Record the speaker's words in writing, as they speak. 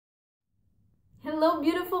Hello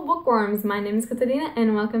beautiful bookworms, my name is Katarina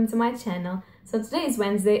and welcome to my channel. So today is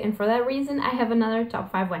Wednesday and for that reason I have another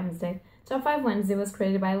Top 5 Wednesday. Top 5 Wednesday was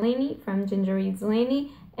created by Lainey from Ginger Reads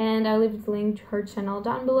Lainey, and I'll leave the link to her channel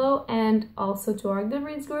down below and also to our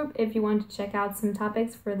Goodreads group if you want to check out some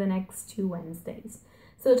topics for the next 2 Wednesdays.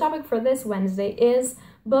 So the topic for this Wednesday is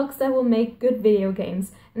books that will make good video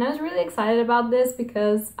games. And I was really excited about this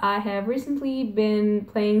because I have recently been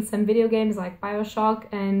playing some video games like BioShock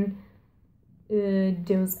and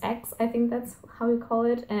Deus Ex, I think that's how you call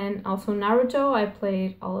it, and also Naruto. I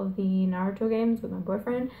played all of the Naruto games with my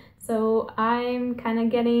boyfriend, so I'm kind of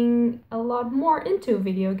getting a lot more into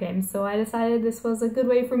video games, so I decided this was a good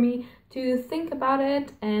way for me to think about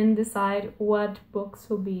it and decide what books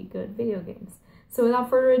will be good video games. So without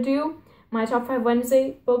further ado, my Top 5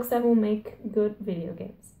 Wednesday, books that will make good video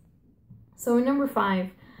games. So number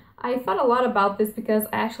 5, I thought a lot about this because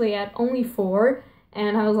I actually had only 4,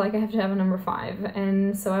 and I was like, I have to have a number 5.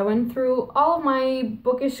 And so I went through all of my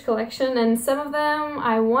bookish collection, and some of them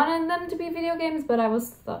I wanted them to be video games, but I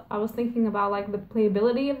was thinking about like the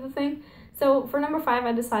playability of the thing. So for number 5,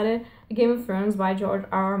 I decided A Game of Thrones by George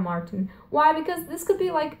R.R. Martin. Why? Because this could be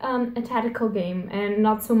like a tactical game and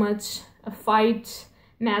not so much a fight,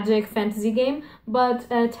 magic, fantasy game, but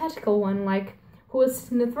a tactical one, like Who is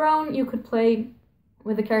in the Throne. You could play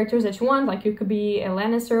with the characters that you want, like you could be a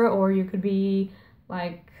Lannister or you could be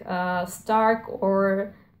like Stark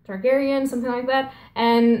or Targaryen, something like that,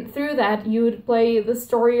 and through that you would play the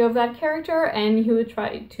story of that character and you would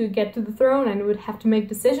try to get to the throne and would have to make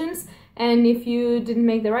decisions, and if you didn't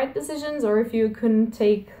make the right decisions or if you couldn't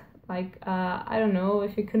take like I don't know,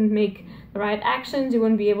 if you couldn't make the right actions, you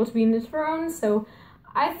wouldn't be able to be in the throne. So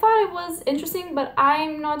I thought it was interesting, but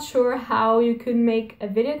I'm not sure how you could make a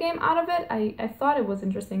video game out of it. I thought it was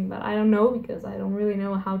interesting, but I don't know because I don't really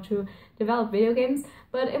know how to develop video games.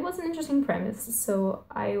 But it was an interesting premise, so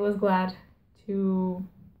I was glad to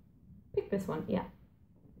pick this one, yeah.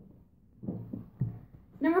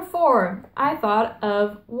 Number 4, I thought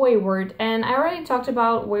of Wayward, and I already talked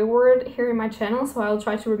about Wayward here in my channel, so I'll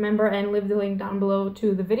try to remember and leave the link down below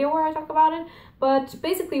to the video where I talk about it. But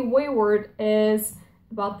basically Wayward is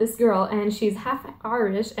about this girl, and she's half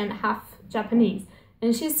Irish and half Japanese,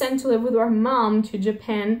 and she's sent to live with her mom to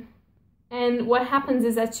Japan, and what happens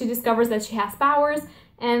is that she discovers that she has powers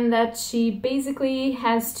and that she basically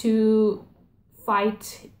has to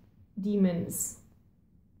fight demons.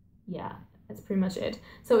 Yeah, that's pretty much it.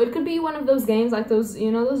 So it could be one of those games like those,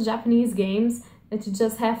 you know, those Japanese games that you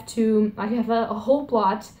just have to, like, you have a whole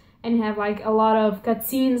plot and you have like a lot of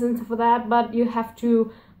cutscenes and stuff like that, but you have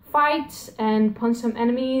to fight and punch some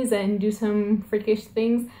enemies and do some freakish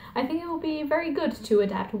things. I think it will be very good to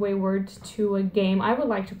adapt Wayward to a game. I would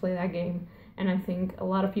like to play that game, and I think a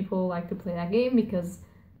lot of people like to play that game because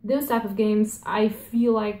those type of games, I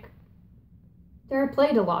feel like they're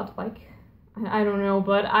played a lot. Like, I don't know,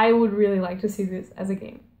 but I would really like to see this as a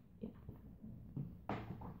game. Yeah.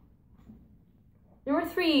 Number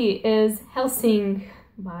 3 is Hellsing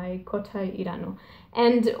by Kota Irano.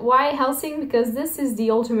 And why Hellsing? Because this is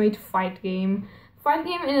the ultimate fight game. Fight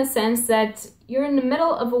game in a sense that you're in the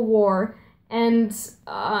middle of a war and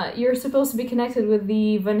you're supposed to be connected with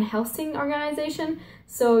the Van Helsing organization.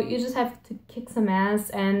 So you just have to kick some ass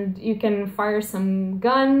and you can fire some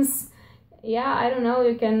guns. Yeah, I don't know,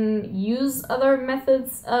 you can use other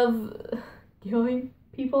methods of killing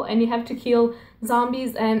people, and you have to kill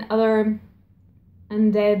zombies and other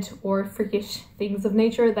undead or freakish things of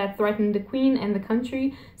nature that threaten the queen and the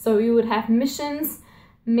country. So you would have missions.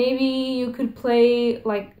 Maybe you could play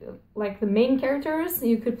like the main characters.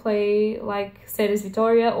 You could play like Ceres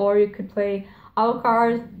Vittoria, or you could play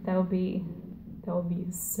Alucard. That would be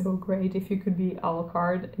so great if you could be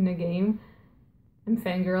Alucard in a game. I'm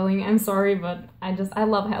fangirling, I'm sorry, but I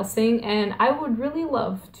love Hellsing, and I would really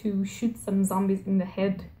love to shoot some zombies in the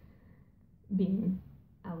head being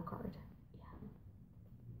Alucard.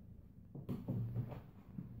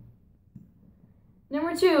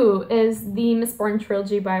 Number 2 is the Mistborn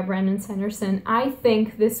trilogy by Brandon Sanderson. I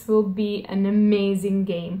think this will be an amazing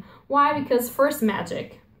game. Why? Because first,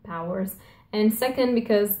 magic powers, and second,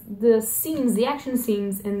 because the action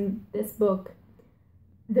scenes in this book,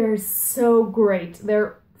 they're so great.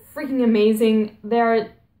 They're freaking amazing.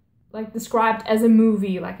 They're like described as a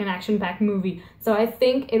movie, like an action-packed movie. So I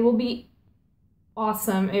think it will be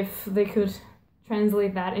awesome if they could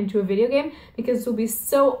translate that into a video game, because it will be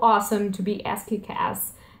so awesome to be as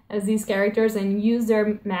kick-ass as these characters and use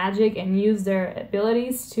their magic and use their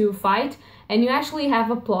abilities to fight. And you actually have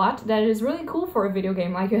a plot that is really cool for a video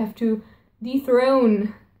game. Like, you have to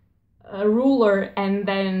dethrone a ruler and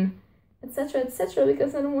then etc., etc.,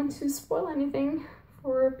 because I don't want to spoil anything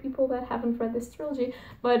for people that haven't read this trilogy.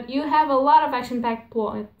 But you have a lot of action-packed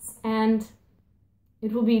plots, and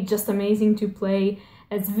it will be just amazing to play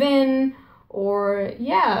as Vin, or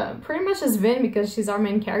yeah, pretty much as Vin because she's our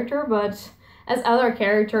main character, but as other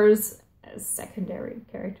characters, as secondary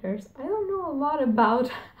characters. I don't know a lot about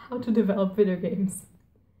how to develop video games,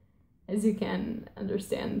 as you can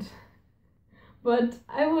understand. But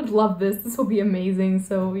I would love this. This will be amazing,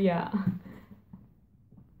 so yeah.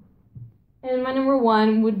 And my number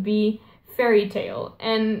one would be Fairy Tail.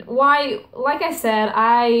 And why, like I said,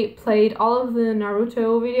 I played all of the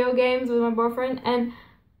Naruto video games with my boyfriend, and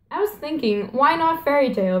I was thinking, why not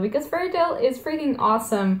Fairy Tail? Because Fairy Tail is freaking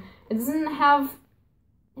awesome. It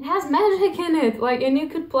has magic in it, like, and you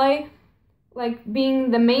could play like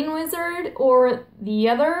being the main wizard or the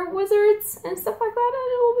other wizards and stuff like that,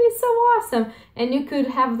 and it will be so awesome. And you could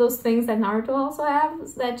have those things that Naruto also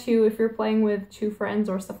has, that you, if you're playing with two friends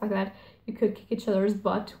or stuff like that, you could kick each other's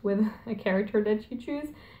butt with a character that you choose.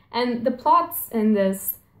 And the plots in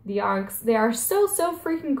this, the arcs, they are so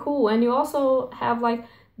freaking cool. And you also have like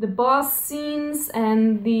the boss scenes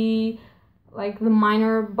and the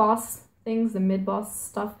minor boss things, the mid-boss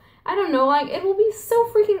stuff. I don't know, like, it will be so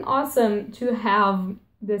freaking awesome to have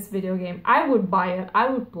this video game. I would buy it, I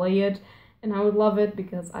would play it, and I would love it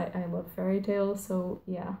because I love Fairy Tail, so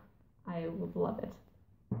yeah, I would love it.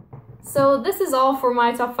 So this is all for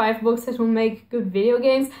my top 5 books that will make good video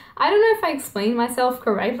games. I don't know if I explained myself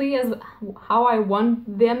correctly as how I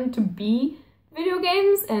want them to be video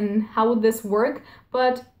games and how would this work,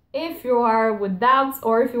 but if you are with doubts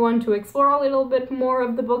or if you want to explore a little bit more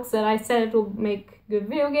of the books that I said will make good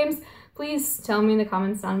video games, please tell me in the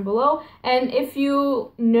comments down below. And if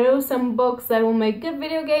you know some books that will make good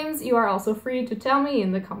video games, you are also free to tell me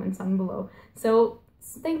in the comments down below. So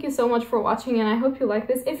thank you so much for watching, and I hope you like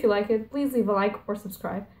this. If you like it, please leave a like or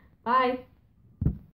subscribe. Bye!